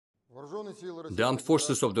The armed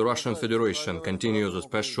forces of the Russian Federation continue the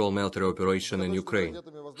special military operation in Ukraine.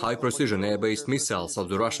 High-precision air-based missiles of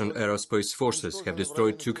the Russian Aerospace Forces have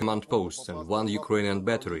destroyed 2 command posts and 1 Ukrainian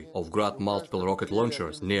battery of Grad multiple rocket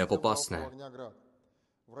launchers near Popasna.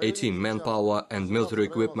 18 manpower and military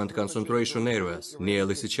equipment concentration areas near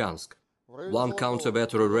Lysychansk. 1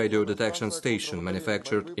 counter-battery radio detection station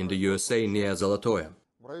manufactured in the USA near Zolotoye.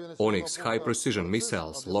 Oniks high-precision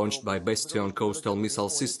missiles launched by Bastion coastal missile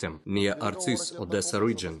system near Artsiz, Odessa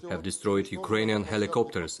region have destroyed Ukrainian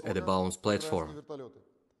helicopters at a bounce platform.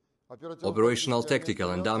 Operational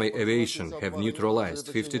tactical and dummy aviation have neutralized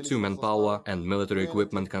 52 manpower and military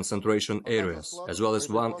equipment concentration areas, as well as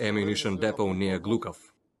 1 ammunition depot near Glukov.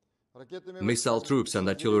 Missile troops and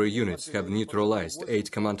artillery units have neutralized 8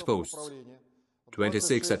 command posts,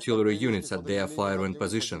 26 artillery units at their firing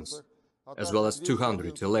positions, as well as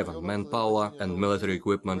 211 manpower and military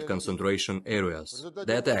equipment concentration areas.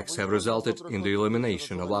 The attacks have resulted in the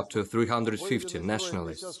elimination of up to 350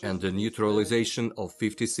 nationalists and the neutralization of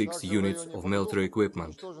 56 units of military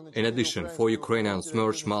equipment. In addition, 4 Ukrainian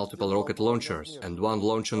Smerch multiple rocket launchers and 1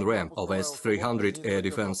 launching ramp of S-300 air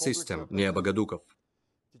defense system near Bogodukov.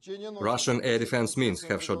 Russian air defense means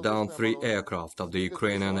have shot down 3 aircraft of the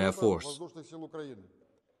Ukrainian Air Force.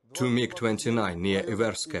 2 MiG-29 near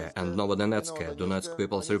Iverskoye and Novodonetskoye, Donetsk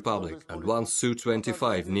People's Republic, and 1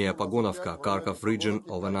 Su-25 near Pogonovka, Kharkov region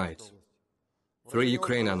overnight. 3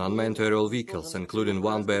 Ukrainian unmanned aerial vehicles, including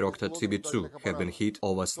 1 Bayraktar TB2, have been hit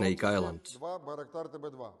over Snake Island.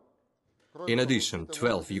 In addition,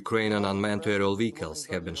 12 Ukrainian unmanned aerial vehicles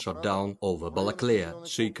have been shot down over Balakleya,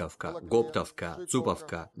 Shiykovka, Goptovka,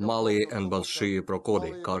 Tsupovka, Maliye and Bolshiye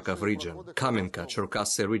Prokhody, Kharkov region, Kamenka,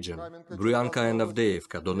 Cherkassy region, Brianka and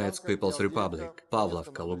Adveyevka, Donetsk People's Republic,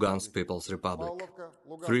 Pavlovka, Lugansk People's Republic.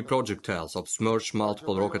 3 projectiles of Smerch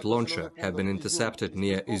multiple rocket launcher have been intercepted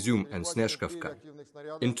near Izum and Snezhkovka.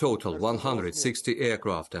 In total, 160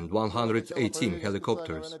 aircraft and 118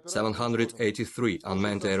 helicopters, 783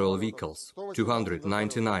 unmanned aerial vehicles,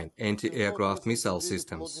 299 anti-aircraft missile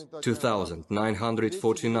systems,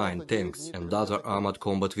 2,949 tanks and other armored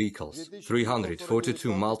combat vehicles,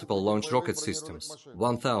 342 multiple launch rocket systems,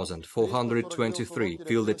 1,423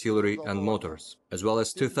 field artillery and motors, as well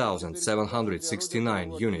as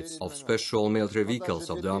 2,769 units of special military vehicles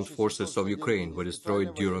of the armed forces of Ukraine were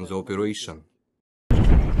destroyed during the operation.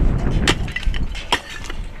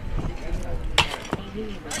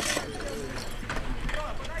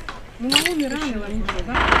 Мы умираем,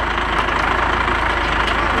 да?